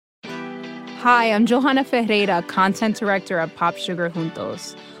Hi, I'm Johanna Ferreira, content director at Pop Sugar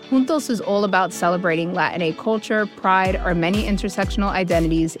Juntos. Juntos is all about celebrating Latinx culture, pride, our many intersectional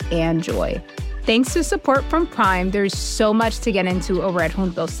identities, and joy. Thanks to support from Prime, there's so much to get into over at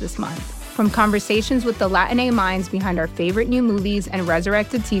Juntos this month. From conversations with the Latinx minds behind our favorite new movies and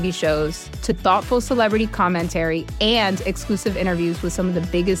resurrected TV shows, to thoughtful celebrity commentary and exclusive interviews with some of the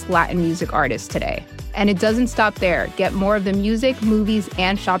biggest Latin music artists today. And it doesn't stop there. Get more of the music, movies,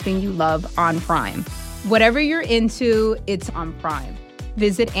 and shopping you love on Prime. Whatever you're into, it's on Prime.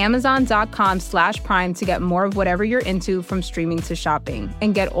 Visit Amazon.com/Prime to get more of whatever you're into, from streaming to shopping.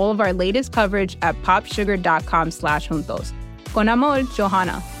 And get all of our latest coverage at popsugar.com/juntos. Con amor,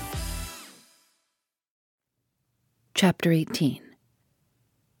 Johanna. Chapter 18.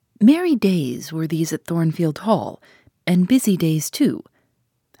 Merry days were these at Thornfield Hall, and busy days too.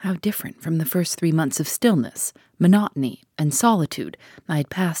 How different from the first 3 months of stillness, monotony, and solitude I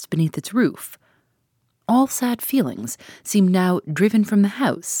had passed beneath its roof. All sad feelings seemed now driven from the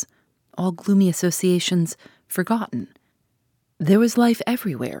house, all gloomy associations forgotten. There was life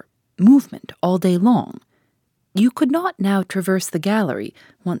everywhere, movement all day long. You could not now traverse the gallery,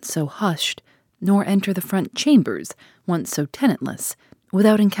 once so hushed, nor enter the front chambers, once so tenantless,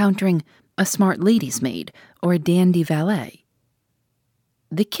 without encountering a smart lady's maid or a dandy valet.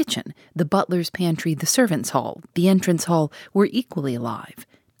 The kitchen, the butler's pantry, the servants' hall, the entrance hall were equally alive,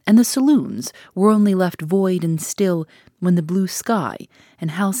 and the saloons were only left void and still when the blue sky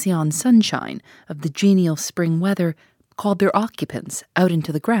and halcyon sunshine of the genial spring weather called their occupants out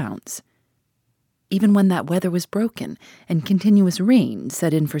into the grounds. Even when that weather was broken and continuous rain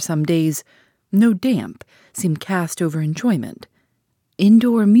set in for some days, no damp seemed cast over enjoyment.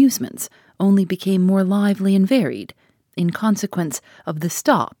 Indoor amusements only became more lively and varied in consequence of the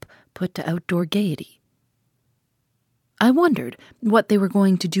stop put to outdoor gaiety. I wondered what they were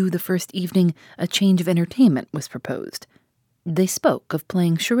going to do the first evening a change of entertainment was proposed. They spoke of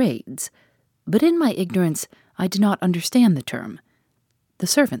playing charades, but in my ignorance I did not understand the term. The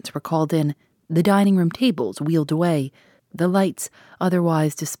servants were called in, the dining-room tables wheeled away, the lights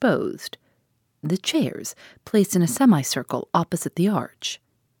otherwise disposed, the chairs placed in a semicircle opposite the arch.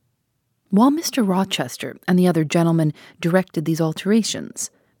 While Mr. Rochester and the other gentlemen directed these alterations,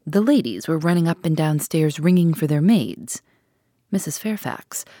 the ladies were running up and down stairs ringing for their maids. Mrs.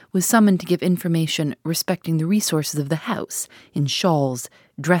 Fairfax was summoned to give information respecting the resources of the house in shawls,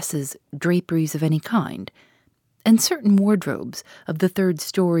 dresses, draperies of any kind, and certain wardrobes of the third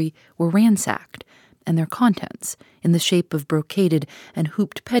story were ransacked, and their contents, in the shape of brocaded and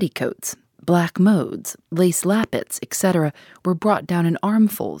hooped petticoats, black modes, lace lappets, etc., were brought down in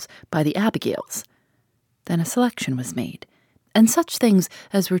armfuls by the Abigails. Then a selection was made, and such things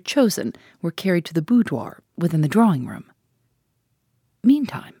as were chosen were carried to the boudoir within the drawing-room.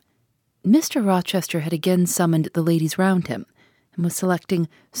 Meantime, Mr. Rochester had again summoned the ladies round him, and was selecting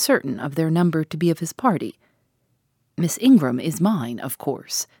certain of their number to be of his party. "Miss Ingram is mine, of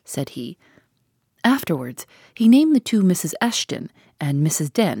course," said he. Afterwards, he named the two Mrs. Eshton and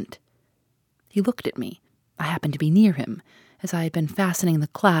Mrs. Dent. He looked at me. I happened to be near him, as I had been fastening the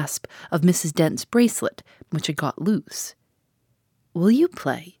clasp of Mrs. Dent's bracelet, which had got loose. "Will you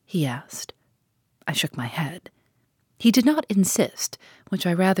play?" he asked. I shook my head. He did not insist, which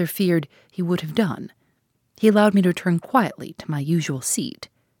I rather feared he would have done. He allowed me to return quietly to my usual seat.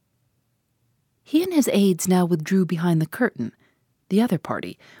 He and his aides now withdrew behind the curtain. The other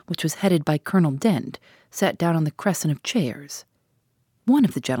party, which was headed by Colonel Dent, sat down on the crescent of chairs. One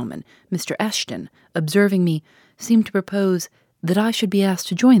of the gentlemen, Mr. Eshton, observing me, seemed to propose that I should be asked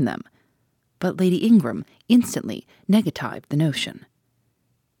to join them, but Lady Ingram instantly negatived the notion.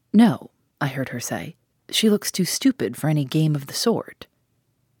 "No," I heard her say, "she looks too stupid for any game of the sort."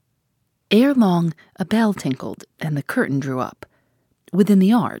 Ere long, a bell tinkled, and the curtain drew up. Within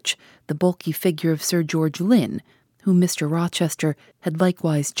the arch, the bulky figure of Sir George Lynn, whom Mr. Rochester had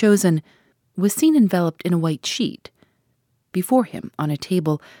likewise chosen, was seen enveloped in a white sheet. Before him, on a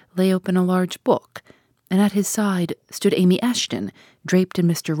table, lay open a large book, and at his side stood Amy Eshton, draped in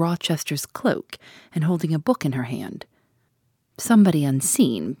Mr. Rochester's cloak, and holding a book in her hand. Somebody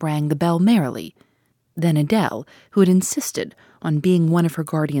unseen rang the bell merrily. Then Adele, who had insisted on being one of her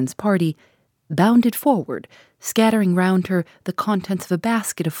guardian's party, bounded forward, scattering round her the contents of a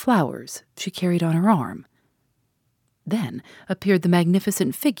basket of flowers she carried on her arm. Then appeared the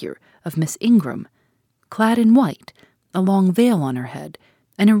magnificent figure of Miss Ingram, clad in white, a long veil on her head,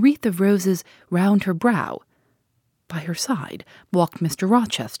 and a wreath of roses round her brow. By her side walked Mr.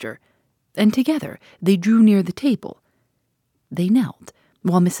 Rochester, and together they drew near the table. They knelt,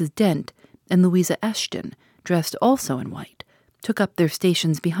 while Mrs. Dent and Louisa Eshton, dressed also in white, took up their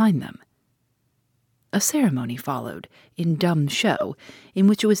stations behind them. A ceremony followed, in dumb show, in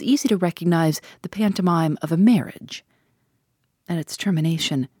which it was easy to recognize the pantomime of a marriage. At its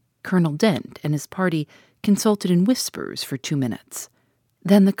termination, Colonel Dent and his party consulted in whispers for 2 minutes.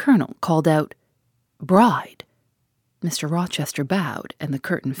 Then the colonel called out, "Bride!" Mr. Rochester bowed, and the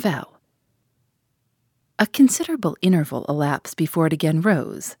curtain fell. A considerable interval elapsed before it again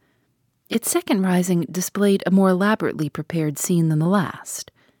rose. Its second rising displayed a more elaborately prepared scene than the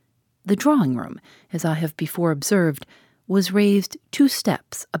last. The drawing-room, as I have before observed, was raised 2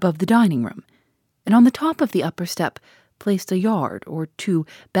 steps above the dining-room, and on the top of the upper step, placed a yard or 2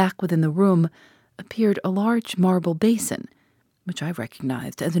 back within the room, appeared a large marble basin, which I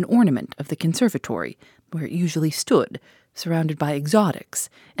recognized as an ornament of the conservatory, where it usually stood, surrounded by exotics,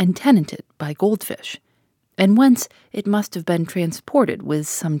 and tenanted by goldfish, and whence it must have been transported with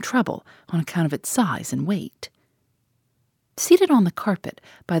some trouble on account of its size and weight. Seated on the carpet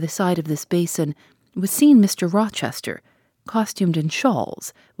by the side of this basin was seen Mr. Rochester, costumed in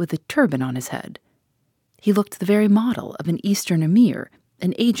shawls, with a turban on his head. He looked the very model of an Eastern emir,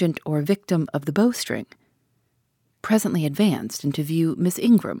 an agent or victim of the bowstring. Presently advanced into view Miss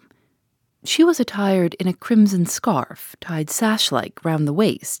Ingram. She was attired in a crimson scarf tied sash-like round the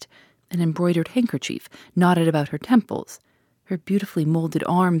waist, an embroidered handkerchief knotted about her temples, her beautifully molded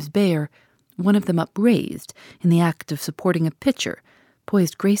arms bare, one of them upraised, in the act of supporting a pitcher,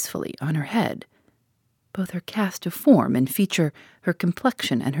 poised gracefully on her head. Both her cast of form and feature, her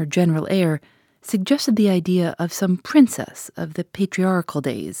complexion and her general air, suggested the idea of some princess of the patriarchal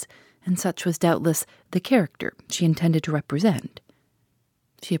days, and such was doubtless the character she intended to represent.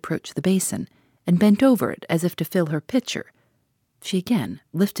 She approached the basin, and bent over it as if to fill her pitcher. She again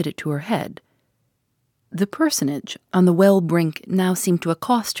lifted it to her head. The personage on the well brink now seemed to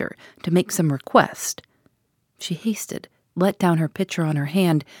accost her, to make some request. She hasted, let down her pitcher on her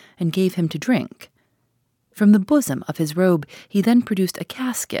hand, and gave him to drink. From the bosom of his robe he then produced a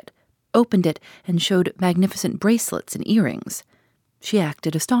casket, opened it, and showed magnificent bracelets and earrings. She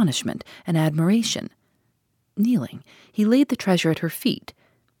acted astonishment and admiration. Kneeling, he laid the treasure at her feet.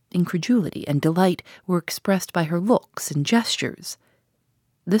 Incredulity and delight were expressed by her looks and gestures.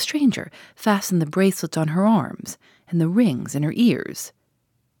 The stranger fastened the bracelets on her arms and the rings in her ears.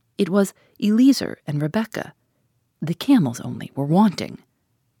 It was Eliezer and Rebecca. The camels only were wanting.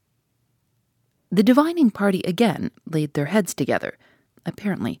 The divining party again laid their heads together.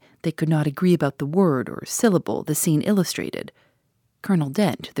 Apparently they could not agree about the word or syllable the scene illustrated. Colonel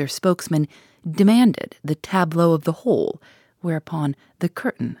Dent, their spokesman, demanded the tableau of the whole, whereupon the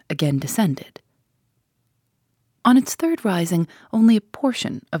curtain again descended. On its third rising, only a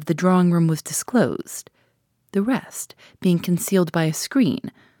portion of the drawing-room was disclosed, the rest being concealed by a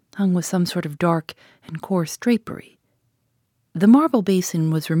screen hung with some sort of dark and coarse drapery. The marble basin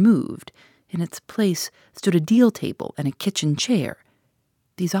was removed. In its place stood a deal table and a kitchen chair.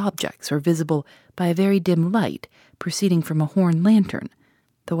 These objects were visible by a very dim light proceeding from a horn lantern,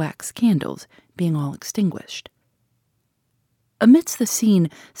 the wax candles being all extinguished. Amidst the scene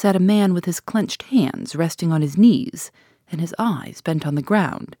sat a man with his clenched hands resting on his knees and his eyes bent on the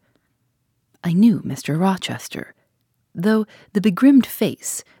ground. I knew Mr. Rochester, though the begrimed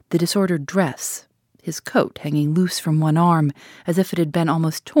face, the disordered dress, his coat hanging loose from one arm as if it had been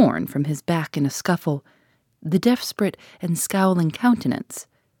almost torn from his back in a scuffle, the desperate and scowling countenance,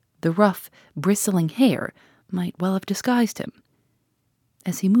 the rough, bristling hair might well have disguised him.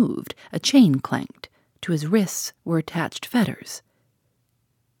 As he moved, a chain clanked. To his wrists were attached fetters.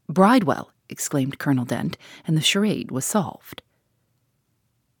 "Bridewell!" exclaimed Colonel Dent, and the charade was solved.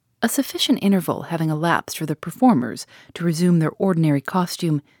 A sufficient interval having elapsed for the performers to resume their ordinary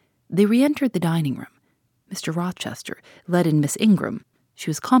costume, they re-entered the dining-room. Mr. Rochester led in Miss Ingram. She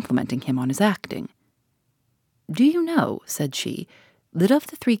was complimenting him on his acting. "Do you know," said she, "that of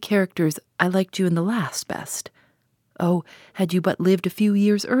the 3 characters I liked you in the last best. Oh, had you but lived a few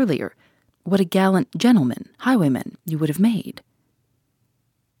years earlier, what a gallant gentleman, highwayman, you would have made."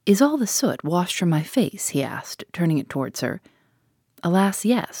 "Is all the soot washed from my face?" he asked, turning it towards her. "Alas,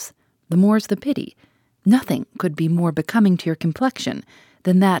 yes. The more's the pity. Nothing could be more becoming to your complexion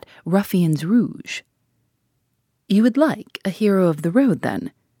than that ruffian's rouge." "You would like a hero of the road,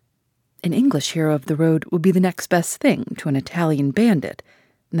 then?" "An English hero of the road would be the next best thing to an Italian bandit,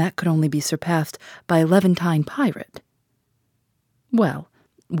 and that could only be surpassed by a Levantine pirate." "Well,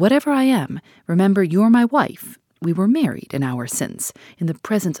 whatever I am, remember you're my wife. We were married an hour since, in the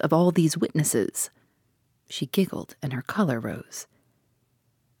presence of all these witnesses." She giggled, and her color rose.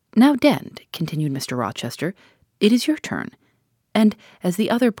 "Now, Dent," continued Mr. Rochester, "it is your turn." And, as the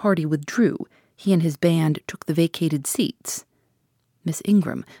other party withdrew, he and his band took the vacated seats. Miss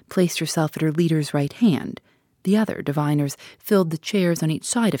Ingram placed herself at her leader's right hand. The other diviners filled the chairs on each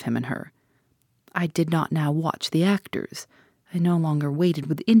side of him and her. I did not now watch the actors. I no longer waited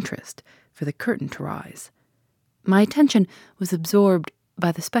with interest for the curtain to rise. My attention was absorbed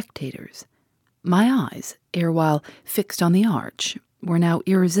by the spectators. My eyes, erewhile fixed on the arch, were now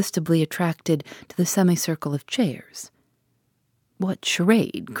irresistibly attracted to the semicircle of chairs. What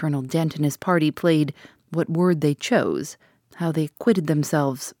charade Colonel Dent and his party played, what word they chose, how they acquitted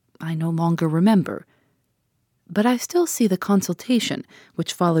themselves, I no longer remember. But I still see the consultation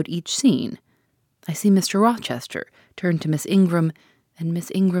which followed each scene. I see Mr. Rochester turn to Miss Ingram, and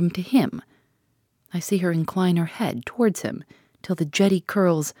Miss Ingram to him. I see her incline her head towards him, till the jetty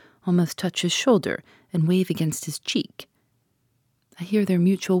curls almost touch his shoulder and wave against his cheek. I hear their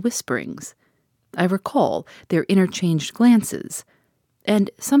mutual whisperings. I recall their interchanged glances,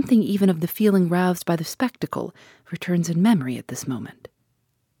 and something even of the feeling roused by the spectacle returns in memory at this moment.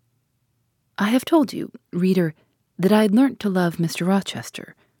 I have told you, reader, that I had learnt to love Mr.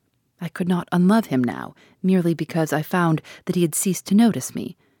 Rochester. I could not unlove him now, merely because I found that he had ceased to notice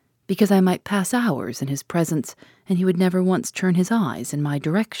me, because I might pass hours in his presence and he would never once turn his eyes in my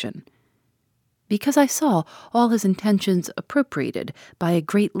direction, because I saw all his intentions appropriated by a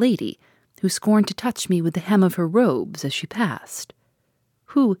great lady who scorned to touch me with the hem of her robes as she passed,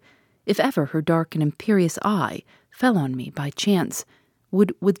 who, if ever her dark and imperious eye fell on me by chance,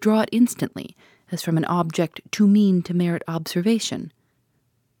 would withdraw it instantly as from an object too mean to merit observation.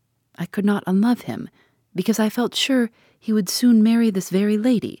 I could not unlove him, because I felt sure he would soon marry this very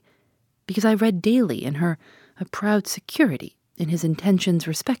lady, because I read daily in her a proud security in his intentions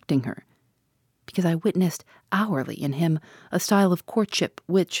respecting her, because I witnessed hourly in him a style of courtship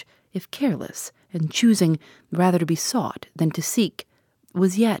which, if careless, and choosing rather to be sought than to seek,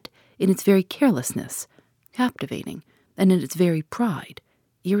 was yet, in its very carelessness, captivating, and in its very pride,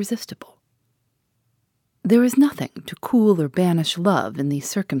 irresistible. There is nothing to cool or banish love in these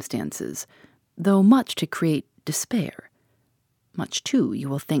circumstances, though much to create despair. Much, too, you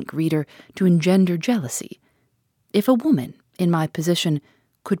will think, reader, to engender jealousy. If a woman, in my position,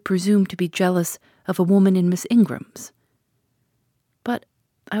 could presume to be jealous of a woman in Miss Ingram's. But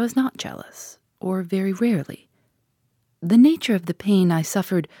I was not jealous, or very rarely. The nature of the pain I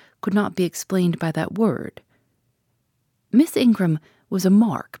suffered could not be explained by that word. Miss Ingram was a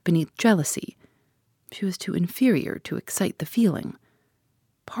mark beneath jealousy. She was too inferior to excite the feeling.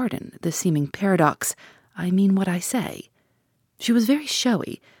 Pardon the seeming paradox, I mean what I say. She was very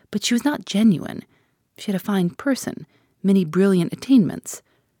showy, but she was not genuine. She had a fine person, many brilliant attainments,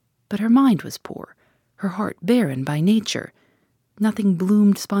 but her mind was poor, her heart barren by nature. Nothing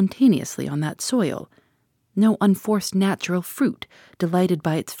bloomed spontaneously on that soil. No unforced natural fruit delighted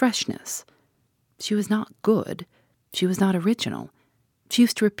by its freshness. She was not good. She was not original. She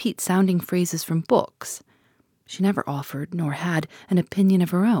used to repeat sounding phrases from books. She never offered nor had an opinion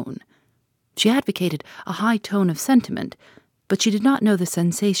of her own. She advocated a high tone of sentiment, but she did not know the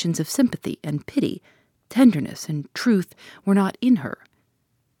sensations of sympathy and pity. Tenderness and truth were not in her.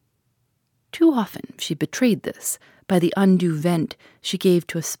 Too often she betrayed this by the undue vent she gave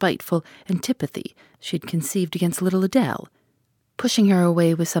to a spiteful antipathy she had conceived against little Adele, pushing her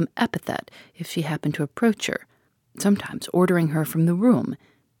away with some epithet if she happened to approach her, sometimes ordering her from the room,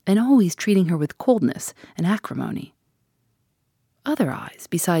 and always treating her with coldness and acrimony. Other eyes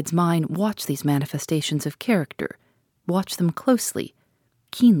besides mine watched these manifestations of character, watched them closely,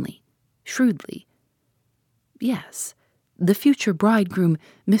 keenly, shrewdly. Yes, the future bridegroom,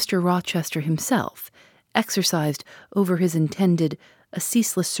 Mr. Rochester himself, exercised over his intended a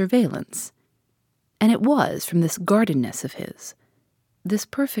ceaseless surveillance. And it was from this guardedness of his, this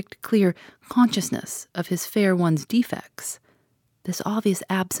perfect, clear consciousness of his fair one's defects, this obvious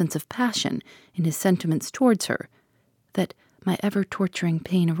absence of passion in his sentiments towards her, that my ever-torturing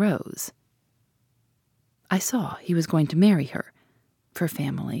pain arose. I saw he was going to marry her, for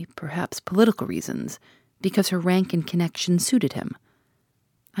family, perhaps political reasons, because her rank and connection suited him.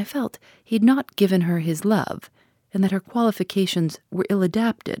 I felt he had not given her his love, and that her qualifications were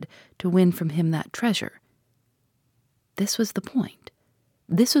ill-adapted to win from him that treasure. This was the point.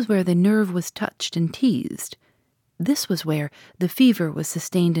 This was where the nerve was touched and teased. This was where the fever was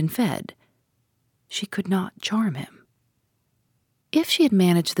sustained and fed. She could not charm him. If she had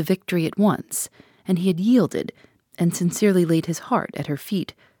managed the victory at once, and he had yielded, and sincerely laid his heart at her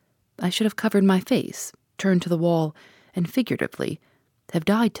feet, I should have covered my face, turned to the wall, and figuratively have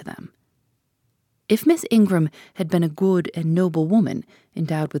died to them. If Miss Ingram had been a good and noble woman,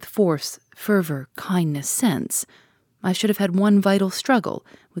 endowed with force, fervor, kindness, sense, I should have had one vital struggle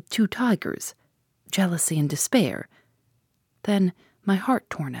with two tigers, jealousy and despair. Then my heart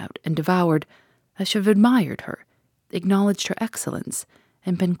torn out and devoured, I should have admired her, acknowledged her excellence,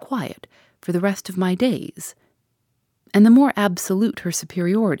 and been quiet for the rest of my days. And the more absolute her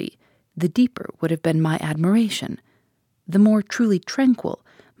superiority, the deeper would have been my admiration, the more truly tranquil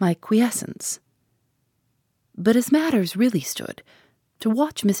my quiescence. But as matters really stood, to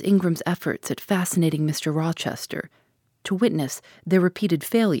watch Miss Ingram's efforts at fascinating Mr. Rochester, to witness their repeated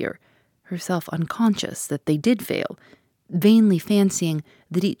failure, herself unconscious that they did fail, vainly fancying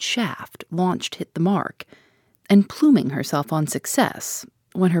that each shaft launched hit the mark, and pluming herself on success,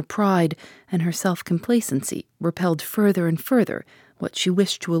 when her pride and her self-complacency repelled further and further what she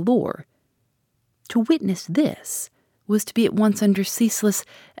wished to allure. To witness this was to be at once under ceaseless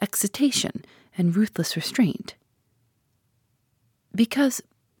excitation and ruthless restraint. Because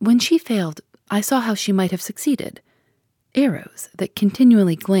when she failed, I saw how she might have succeeded. Arrows that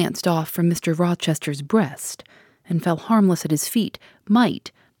continually glanced off from Mr. Rochester's breast and fell harmless at his feet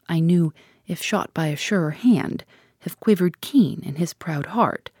might, I knew, if shot by a surer hand, have quivered keen in his proud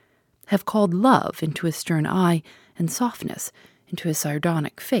heart, have called love into his stern eye and softness into his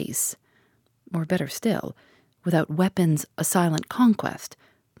sardonic face, or better still, without weapons a silent conquest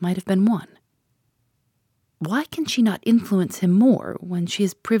might have been won. Why can she not influence him more when she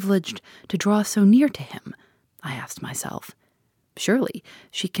is privileged to draw so near to him? I asked myself. Surely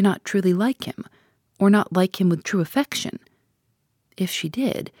she cannot truly like him, or not like him with true affection. If she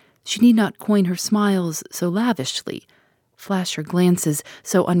did, she need not coin her smiles so lavishly, flash her glances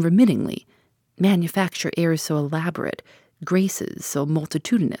so unremittingly, manufacture airs so elaborate, graces so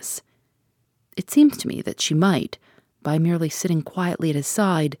multitudinous. It seems to me that she might, by merely sitting quietly at his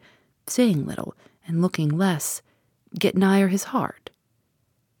side, saying little and looking less, get nigher his heart.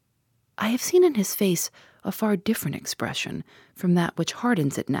 I have seen in his face a far different expression from that which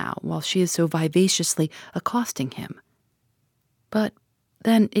hardens it now while she is so vivaciously accosting him. But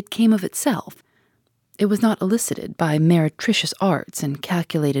then it came of itself. It was not elicited by meretricious arts and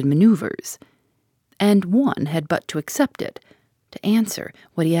calculated maneuvers, and one had but to accept it, to answer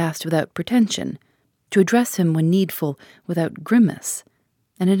what he asked without pretension, to address him when needful without grimace,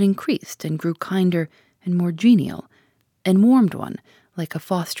 and it increased and grew kinder and more genial, and warmed one like a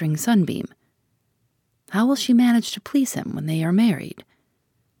fostering sunbeam. How will she manage to please him when they are married?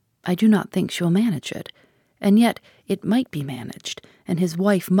 I do not think she will manage it, and yet it might be managed, and his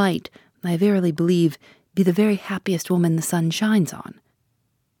wife might, I verily believe, be the very happiest woman the sun shines on.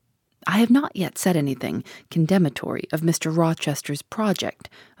 I have not yet said anything condemnatory of Mr. Rochester's project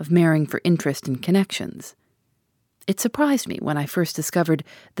of marrying for interest and connections. It surprised me when I first discovered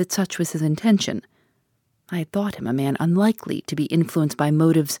that such was his intention. I had thought him a man unlikely to be influenced by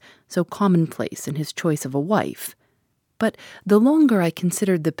motives so commonplace in his choice of a wife. But the longer I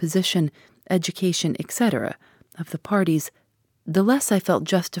considered the position, education, etc., of the parties, the less I felt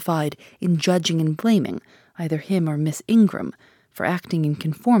justified in judging and blaming either him or Miss Ingram for acting in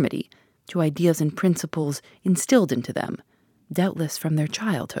conformity to ideas and principles instilled into them, doubtless from their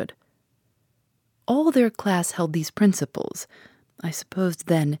childhood. All their class held these principles. I supposed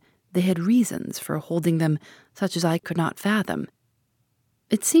then they had reasons for holding them such as I could not fathom.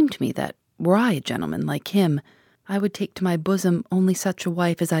 It seemed to me that, were I a gentleman like him, I would take to my bosom only such a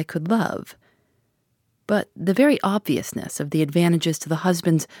wife as I could love. But the very obviousness of the advantages to the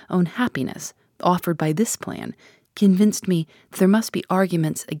husband's own happiness offered by this plan convinced me that there must be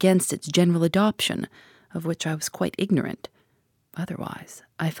arguments against its general adoption, of which I was quite ignorant. Otherwise,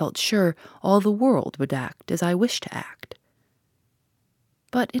 I felt sure all the world would act as I wished to act.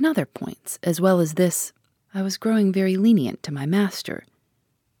 But in other points, as well as this, I was growing very lenient to my master.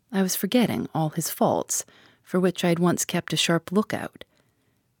 I was forgetting all his faults, for which I had once kept a sharp lookout.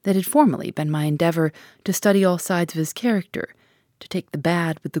 That had formerly been my endeavor to study all sides of his character, to take the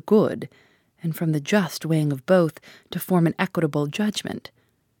bad with the good, and from the just weighing of both to form an equitable judgment.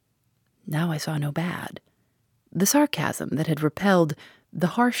 Now I saw no bad. The sarcasm that had repelled, the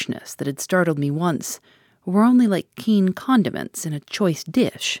harshness that had startled me once, were only like keen condiments in a choice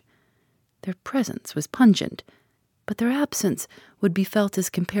dish. Their presence was pungent, but their absence would be felt as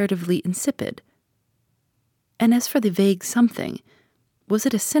comparatively insipid. And as for the vague something, was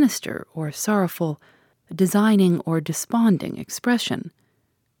it a sinister or sorrowful, designing or desponding expression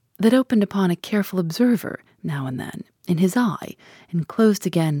that opened upon a careful observer now and then in his eye and closed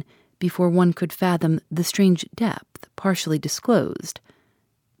again before one could fathom the strange depth partially disclosed,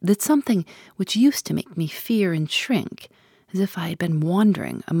 that something which used to make me fear and shrink, as if I had been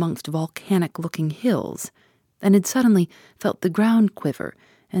wandering amongst volcanic-looking hills, and had suddenly felt the ground quiver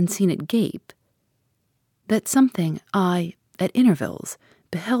and seen it gape, that something I, at intervals,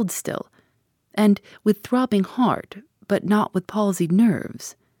 beheld still, and with throbbing heart but not with palsied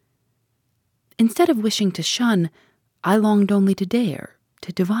nerves. Instead of wishing to shun, I longed only to dare,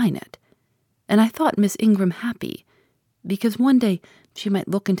 to divine it, and I thought Miss Ingram happy, because one day she might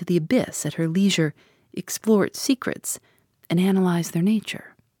look into the abyss at her leisure, explore its secrets, and analyze their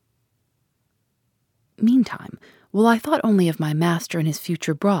nature. Meantime, while I thought only of my master and his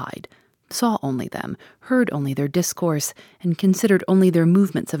future bride, saw only them, heard only their discourse, and considered only their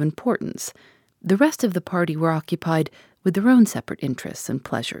movements of importance, the rest of the party were occupied with their own separate interests and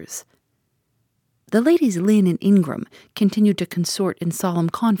pleasures. The ladies Lynn and Ingram continued to consort in solemn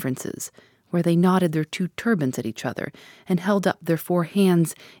conferences, where they nodded their 2 turbans at each other and held up their 4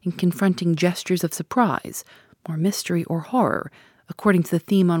 hands in confronting gestures of surprise, or mystery or horror, according to the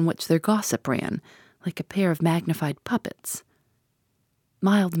theme on which their gossip ran, like a pair of magnified puppets.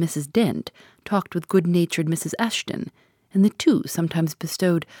 Mild Mrs. Dent talked with good-natured Mrs. Eshton, and the 2 sometimes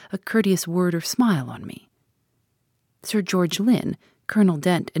bestowed a courteous word or smile on me. Sir George Lynn, Colonel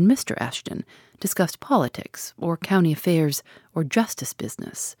Dent, and Mr. Eshton discussed politics, or county affairs, or justice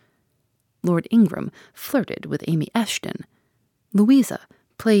business. Lord Ingram flirted with Amy Eshton. Louisa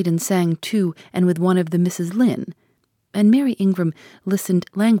played and sang to and with one of the Misses Lynn, and Mary Ingram listened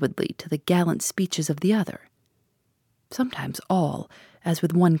languidly to the gallant speeches of the other. Sometimes all, as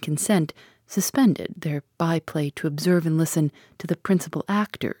with one consent, suspended their by-play to observe and listen to the principal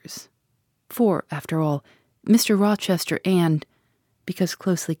actors. For, after all, Mr. Rochester and, because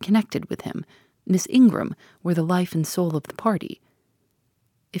closely connected with him, Miss Ingram were the life and soul of the party.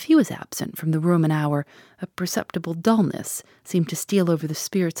 If he was absent from the room an hour, a perceptible dullness seemed to steal over the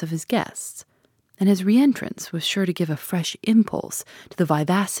spirits of his guests, and his re-entrance was sure to give a fresh impulse to the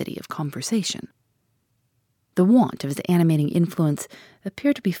vivacity of conversation. The want of his animating influence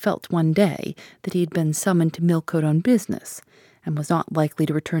appeared to be felt one day that he had been summoned to Millcote on business, and was not likely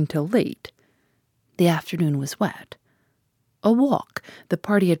to return till late. The afternoon was wet. A walk the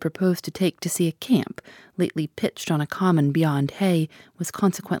party had proposed to take to see a camp, lately pitched on a common beyond Hay, was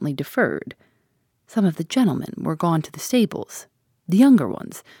consequently deferred. Some of the gentlemen were gone to the stables. The younger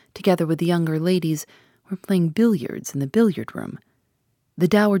ones, together with the younger ladies, were playing billiards in the billiard-room. The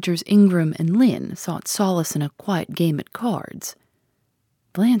dowagers Ingram and Lynn sought solace in a quiet game at cards.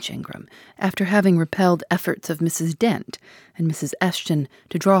 Blanche Ingram, after having repelled efforts of Mrs. Dent and Mrs. Eshton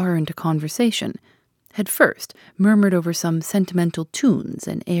to draw her into conversation, had first murmured over some sentimental tunes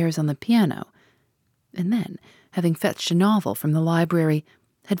and airs on the piano, and then, having fetched a novel from the library,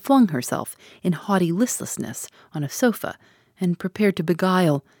 had flung herself in haughty listlessness on a sofa and prepared to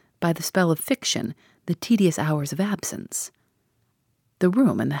beguile, by the spell of fiction, the tedious hours of absence. The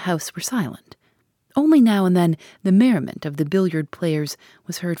room and the house were silent. Only now and then the merriment of the billiard players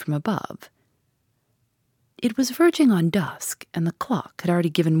was heard from above. It was verging on dusk, and the clock had already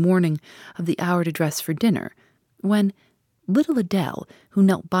given warning of the hour to dress for dinner, when little Adele, who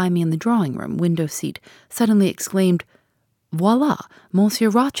knelt by me in the drawing-room window seat, suddenly exclaimed, "Voila, Monsieur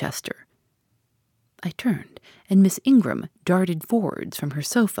Rochester!" I turned, and Miss Ingram darted forwards from her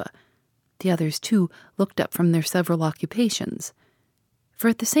sofa. The others, too, looked up from their several occupations. For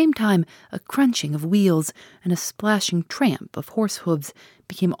at the same time a crunching of wheels and a splashing tramp of horse hoofs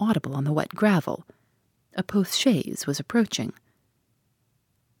became audible on the wet gravel. A post-chaise was approaching.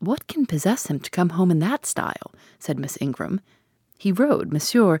 "What can possess him to come home in that style?" said Miss Ingram. "He rode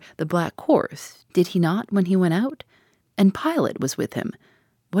Monsieur the black horse, did he not, when he went out? And Pilot was with him.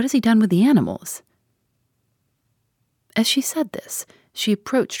 What has he done with the animals?" As she said this, she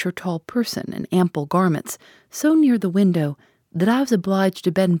approached her tall person and ample garments so near the window that I was obliged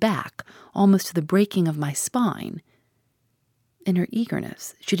to bend back almost to the breaking of my spine. In her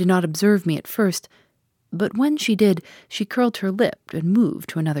eagerness, she did not observe me at first, but when she did, she curled her lip and moved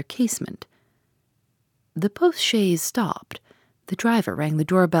to another casement. The post-chaise stopped. The driver rang the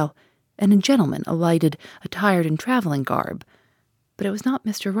doorbell, and a gentleman alighted, attired in travelling garb. But it was not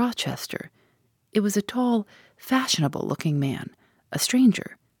Mr. Rochester. It was a tall, fashionable-looking man, a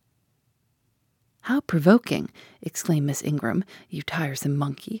stranger. "How provoking!" exclaimed Miss Ingram, "you tiresome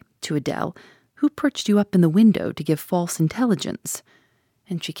monkey," to Adele, "who perched you up in the window to give false intelligence?"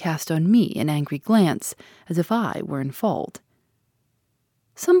 And she cast on me an angry glance, as if I were in fault.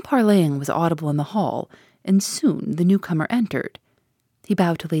 Some parleying was audible in the hall, and soon the newcomer entered. He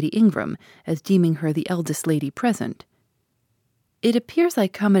bowed to Lady Ingram, as deeming her the eldest lady present. "It appears I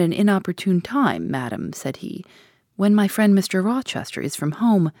come at an inopportune time, madam," said he, "when my friend Mr. Rochester is from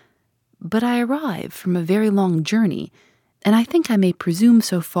home, but I arrive from a very long journey, and I think I may presume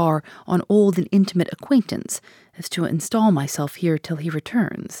so far on old and intimate acquaintance as to install myself here till he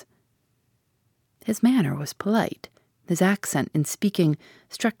returns." His manner was polite. His accent in speaking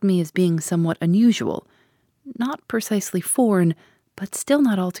struck me as being somewhat unusual, not precisely foreign, but still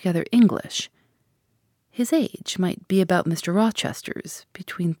not altogether English. His age might be about Mr. Rochester's,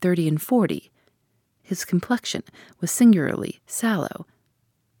 between 30 and 40. His complexion was singularly sallow.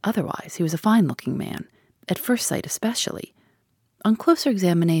 Otherwise, he was a fine-looking man, at first sight especially. On closer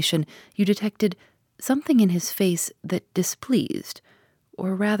examination, you detected something in his face that displeased,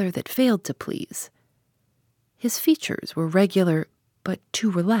 or rather that failed to please. His features were regular, but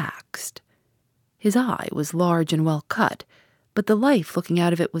too relaxed. His eye was large and well cut, but the life looking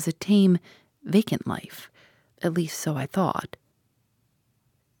out of it was a tame, vacant life. At least so I thought.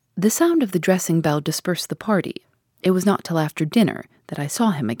 The sound of the dressing bell dispersed the party. It was not till after dinner that I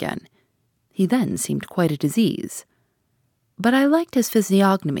saw him again. He then seemed quite at his ease. But I liked his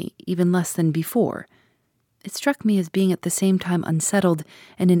physiognomy even less than before. It struck me as being at the same time unsettled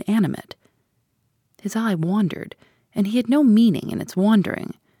and inanimate. His eye wandered, and he had no meaning in its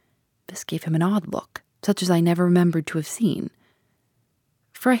wandering. This gave him an odd look, such as I never remembered to have seen.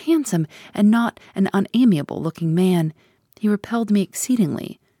 For a handsome and not an unamiable-looking man, he repelled me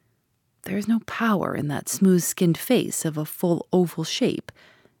exceedingly. There is no power in that smooth-skinned face of a full oval shape,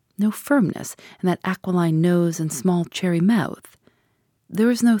 no firmness in that aquiline nose and small cherry mouth. There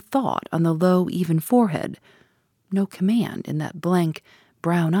was no thought on the low, even forehead, no command in that blank,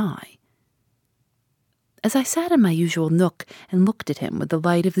 brown eye. As I sat in my usual nook and looked at him with the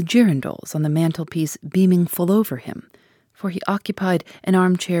light of the girandoles on the mantelpiece beaming full over him, for he occupied an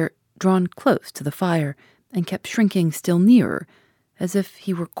armchair drawn close to the fire and kept shrinking still nearer, as if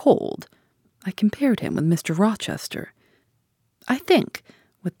he were cold, I compared him with Mr. Rochester. I think,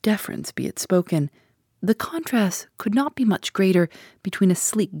 with deference be it spoken, the contrast could not be much greater between a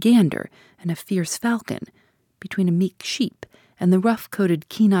sleek gander and a fierce falcon, between a meek sheep and the rough-coated,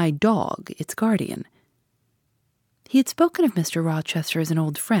 keen-eyed dog, its guardian. He had spoken of Mr. Rochester as an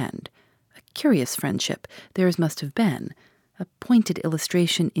old friend. A curious friendship theirs must have been, a pointed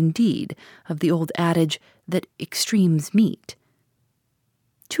illustration, indeed, of the old adage that extremes meet.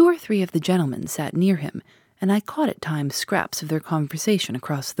 2 or 3 of the gentlemen sat near him, and I caught at times scraps of their conversation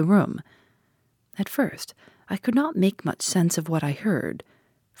across the room. At first, I could not make much sense of what I heard,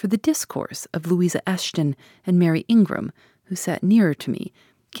 for the discourse of Louisa Eshton and Mary Ingram, who sat nearer to me,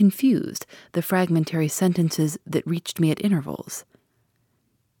 confused the fragmentary sentences that reached me at intervals.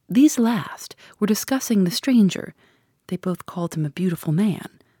 These last were discussing the stranger. They both called him a beautiful man.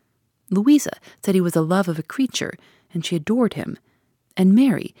 Louisa said he was a love of a creature, and she adored him, and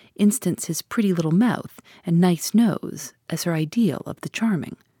Mary instanced his pretty little mouth and nice nose as her ideal of the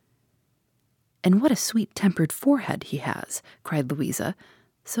charming. "And what a sweet-tempered forehead he has," cried Louisa.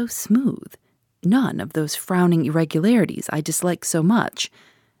 "So smooth. None of those frowning irregularities I dislike so much,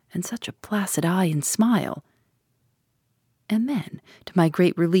 and such a placid eye and smile." And then, to my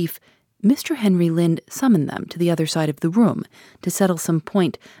great relief, Mr. Henry Lind summoned them to the other side of the room to settle some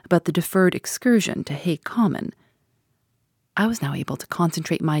point about the deferred excursion to Hay Common. I was now able to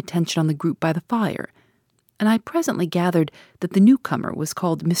concentrate my attention on the group by the fire, and I presently gathered that the newcomer was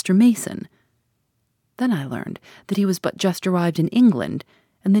called Mr. Mason. Then I learned that he was but just arrived in England,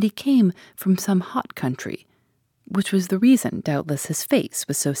 and that he came from some hot country, which was the reason, doubtless, his face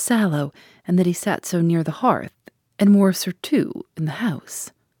was so sallow, and that he sat so near the hearth, and wore a surtout in the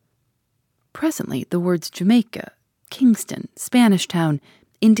house. Presently the words Jamaica, Kingston, Spanish Town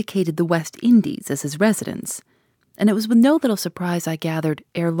indicated the West Indies as his residence, and it was with no little surprise I gathered,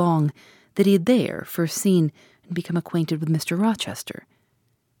 ere long, that he had there first seen and become acquainted with Mr. Rochester.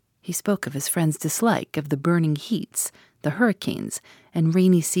 He spoke of his friend's dislike of the burning heats, the hurricanes, and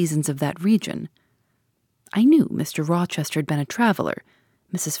rainy seasons of that region. I knew Mr. Rochester had been a traveler.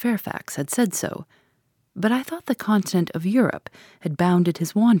 Mrs. Fairfax had said so. But I thought the continent of Europe had bounded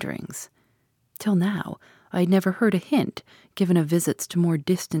his wanderings. Till now, I had never heard a hint given of visits to more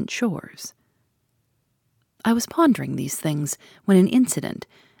distant shores. I was pondering these things when an incident,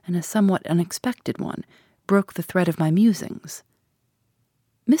 and a somewhat unexpected one, broke the thread of my musings.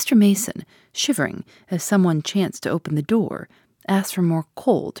 Mr. Mason, shivering as someone chanced to open the door, asked for more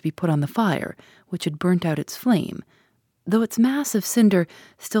coal to be put on the fire, which had burnt out its flame, though its mass of cinder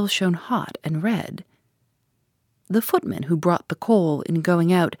still shone hot and red. The footman who brought the coal in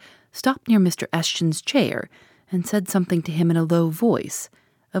going out stopped near Mr. Eshton's chair and said something to him in a low voice,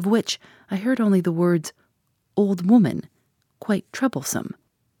 of which I heard only the words, "Old woman," quite troublesome.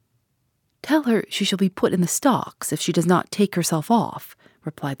 "Tell her she shall be put in the stocks if she does not take herself off,"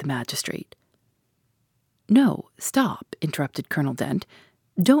 replied the magistrate. "No, stop," interrupted Colonel Dent.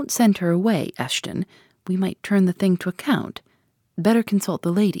 "Don't send her away, Eshton. We might turn the thing to account. Better consult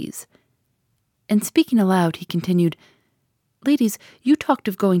the ladies." And speaking aloud, he continued, "Ladies, you talked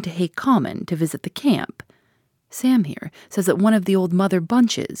of going to Hay Common to visit the camp. Sam here says that one of the old Mother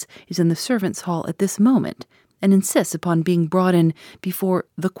Bunches is in the servants' hall at this moment and insists upon being brought in before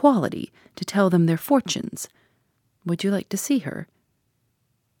the Quality to tell them their fortunes. Would you like to see her?"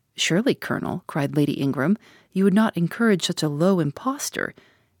 "Surely, Colonel," cried Lady Ingram, "you would not encourage such a low impostor.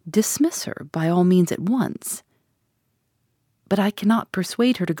 Dismiss her by all means at once." "But I cannot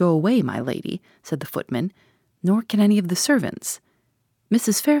persuade her to go away, my lady," said the footman, "nor can any of the servants.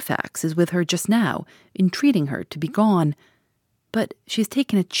 Mrs. Fairfax is with her just now, entreating her to be gone. But she has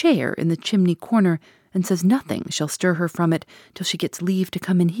taken a chair in the chimney corner and says nothing shall stir her from it till she gets leave to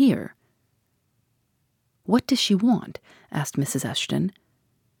come in here." "What does she want?" asked Mrs. Eshton.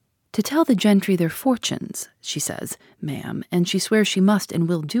 "To tell the gentry their fortunes, she says, ma'am, and she swears she must and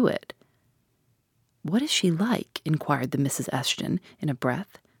will do it." "What is she like?" inquired the Mrs. Eshton in a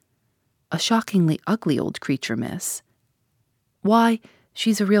breath. "A shockingly ugly old creature, miss." "Why,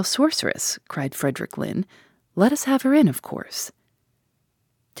 she's a real sorceress," cried Frederick Lynn. "Let us have her in, of course."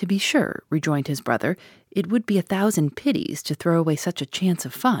 "To be sure," rejoined his brother, "it would be 1,000 pities to throw away such a chance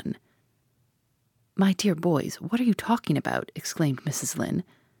of fun." "My dear boys, what are you talking about?" exclaimed Mrs. Lynn.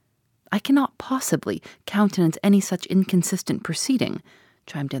 "I cannot possibly countenance any such inconsistent proceeding,"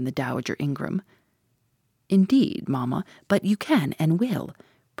 chimed in the Dowager Ingram. "Indeed, mamma, but you can and will,"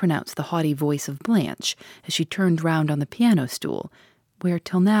 pronounced the haughty voice of Blanche as she turned round on the piano stool, where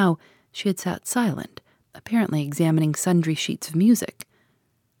till now she had sat silent, apparently examining sundry sheets of music.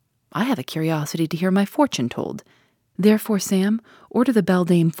 "I have a curiosity to hear my fortune told. Therefore, Sam, order the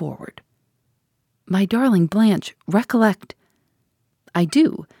beldame forward." "My darling Blanche, recollect—" "I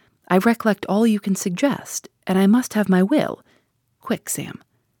do. I recollect all you can suggest, and I must have my will. Quick, Sam."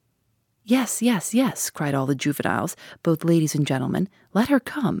 "Yes, yes, yes," cried all the juveniles, both ladies and gentlemen. "Let her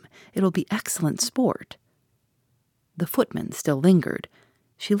come. It'll be excellent sport." The footman still lingered.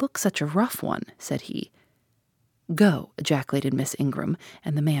 "She looks such a rough one," said he. "Go," ejaculated Miss Ingram,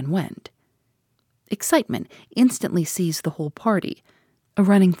 and the man went. Excitement instantly seized the whole party. A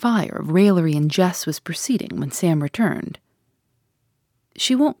running fire of raillery and jests was proceeding when Sam returned.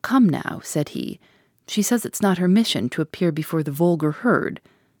 "She won't come now," said he. "She says it's not her mission to appear before the vulgar herd.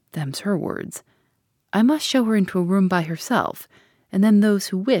 Them's her words. I must show her into a room by herself, and then those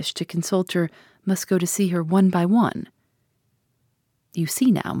who wish to consult her must go to see her one by one." "You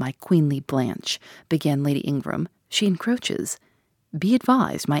see now, my queenly Blanche," began Lady Ingram, "she encroaches. Be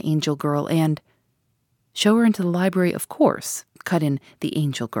advised, my angel girl, and—" "Show her into the library, of course," cut in the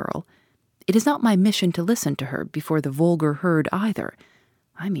angel girl. "It is not my mission to listen to her before the vulgar herd either.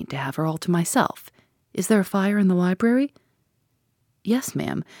 I mean to have her all to myself. Is there a fire in the library?" "Yes,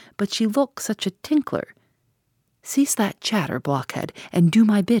 ma'am, but she looks such a tinkler." "Cease that chatter, blockhead, and do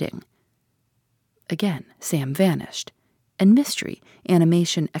my bidding." Again Sam vanished, and mystery,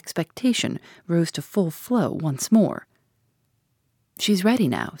 animation, expectation rose to full flow once more. "She's ready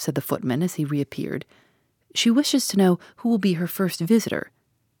now," said the footman as he reappeared. "She wishes to know who will be her first visitor."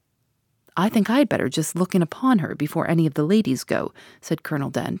 "I think I'd better just look in upon her before any of the ladies go," said Colonel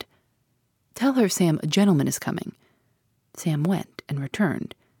Dent. "Tell her, Sam, a gentleman is coming." Sam went and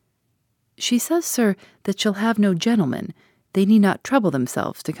returned. "She says, sir, that she'll have no gentlemen. They need not trouble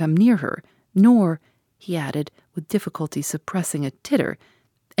themselves to come near her, nor," he added, with difficulty suppressing a titter,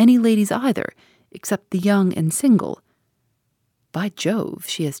 "any ladies either, except the young and single." "By Jove,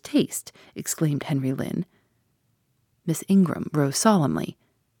 she has taste," exclaimed Henry Lynn. Miss Ingram rose solemnly.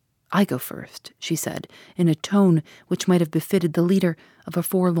 "I go first," she said, in a tone which might have befitted the leader of a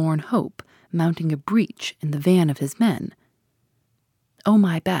forlorn hope mounting a breach in the van of his men. "Oh,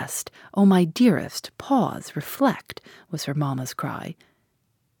 my best, oh, my dearest, pause, reflect," was her mamma's cry.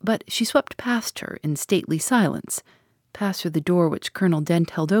 But she swept past her in stately silence, past through the door which Colonel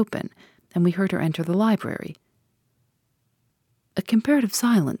Dent held open, and we heard her enter the library. A comparative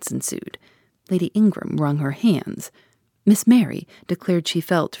silence ensued. Lady Ingram wrung her hands. Miss Mary declared she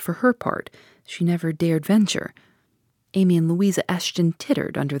felt, for her part, she never dared venture. Amy and Louisa Eshton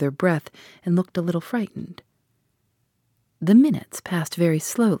tittered under their breath and looked a little frightened. The minutes passed very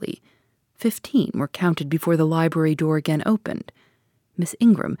slowly. 15 were counted before the library door again opened. Miss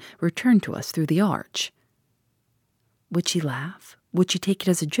Ingram returned to us through the arch. Would she laugh? Would she take it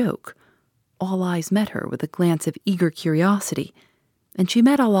as a joke? All eyes met her with a glance of eager curiosity, and she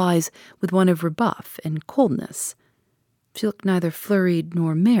met all eyes with one of rebuff and coldness. She looked neither flurried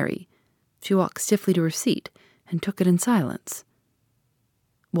nor merry. She walked stiffly to her seat and took it in silence.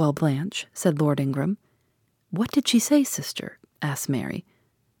 "Well, Blanche," said Lord Ingram. "What did she say, sister?" asked Mary.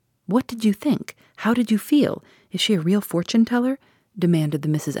 "What did you think? How did you feel? Is she a real fortune-teller?" demanded the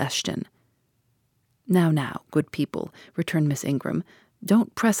Mrs. Eshton. Now, good people," returned Miss Ingram,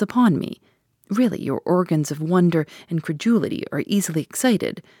 "don't press upon me. Really, your organs of wonder and credulity are easily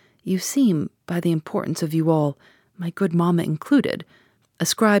excited. You seem, by the importance of you all, my good mamma included,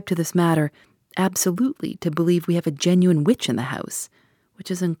 ascribe to this matter absolutely to believe we have a genuine witch in the house,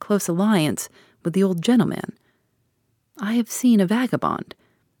 which is in close alliance with the old gentleman. I have seen a vagabond.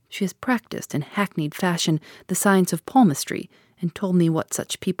 She has practiced in hackneyed fashion the science of palmistry and told me what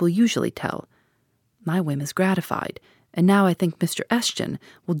such people usually tell. My whim is gratified, and now I think Mr. Eshton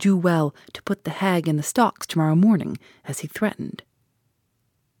will do well to put the hag in the stocks tomorrow morning, as he threatened.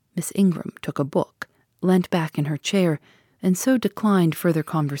 Miss Ingram took a book, leant back in her chair, and so declined further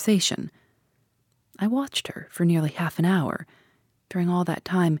conversation. I watched her for nearly half an hour. During all that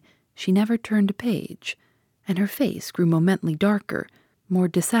time, she never turned a page, and her face grew momently darker, more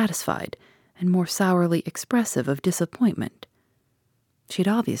dissatisfied, and more sourly expressive of disappointment. She had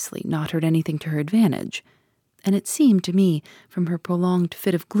obviously not heard anything to her advantage, and it seemed to me, from her prolonged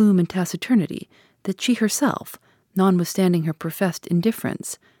fit of gloom and taciturnity, that she herself, notwithstanding her professed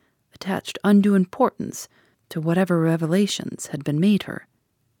indifference, attached undue importance to whatever revelations had been made her.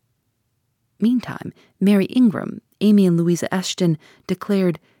 Meantime, Mary Ingram, Amy and Louisa Eshton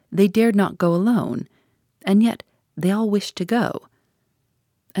declared they dared not go alone, and yet they all wished to go.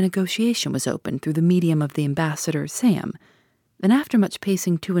 A negotiation was opened through the medium of the ambassador, Sam, and after much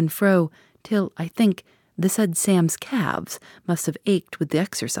pacing to and fro, till, I think, the said Sam's calves must have ached with the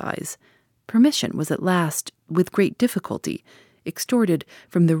exercise, permission was at last, with great difficulty, extorted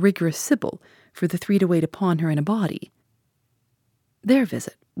from the rigorous Sybil for the three to wait upon her in a body. Their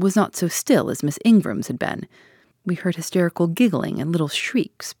visit was not so still as Miss Ingram's had been. We heard hysterical giggling and little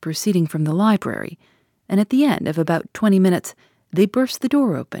shrieks proceeding from the library, and at the end of about 20 minutes they burst the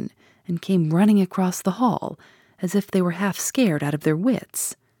door open and came running across the hall, as if they were half scared out of their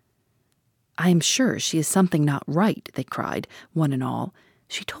wits. "I am sure she is something not right," they cried, one and all.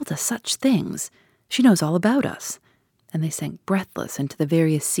 "She told us such things. She knows all about us." And they sank breathless into the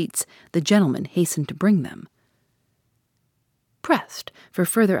various seats the gentleman hastened to bring them. Pressed for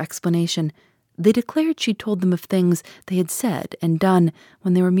further explanation, they declared she told them of things they had said and done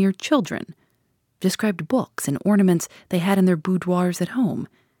when they were mere children, described books and ornaments they had in their boudoirs at home,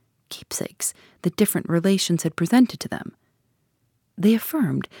 keepsakes that different relations had presented to them. They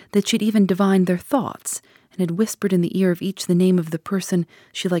affirmed that she'd even divined their thoughts and had whispered in the ear of each the name of the person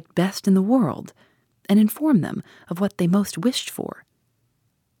she liked best in the world, and informed them of what they most wished for.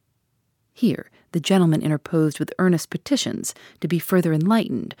 Here the gentleman interposed with earnest petitions to be further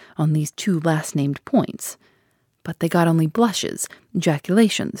enlightened on these two last-named points, but they got only blushes,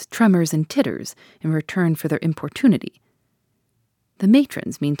 ejaculations, tremors, and titters in return for their importunity. The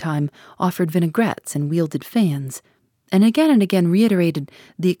matrons, meantime, offered vinaigrettes and wielded fans, and again reiterated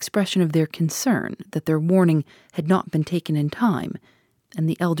the expression of their concern that their warning had not been taken in time, and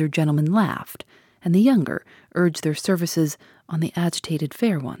the elder gentleman laughed, and the younger urged their services on the agitated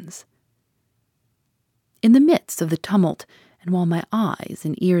fair ones. In the midst of the tumult, and while my eyes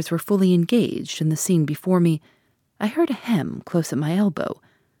and ears were fully engaged in the scene before me, I heard a hem close at my elbow.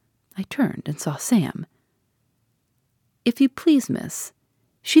 I turned and saw Sam. "If you please, miss,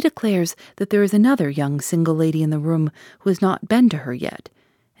 she declares that there is another young single lady in the room who has not been to her yet,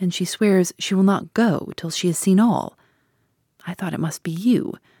 and she swears she will not go till she has seen all. I thought it must be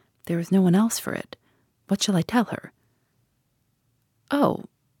you. There is no one else for it. What shall I tell her?" "Oh,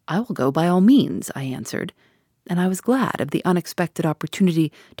 I will go by all means," I answered, and I was glad of the unexpected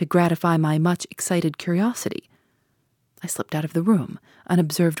opportunity to gratify my much excited curiosity. I slipped out of the room,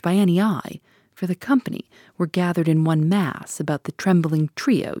 unobserved by any eye, for the company were gathered in one mass about the trembling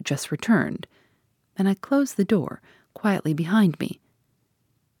trio just returned, and I closed the door quietly behind me.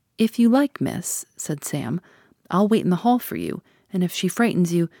 "If you like, miss," said Sam, "I'll wait in the hall for you, and if she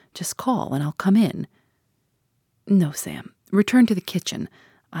frightens you, just call and I'll come in." "No, Sam, return to the kitchen.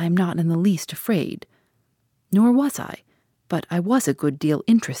 I am not in the least afraid." Nor was I, but I was a good deal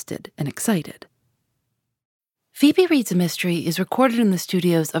interested and excited. Phoebe Reads a Mystery is recorded in the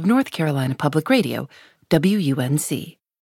studios of North Carolina Public Radio, WUNC.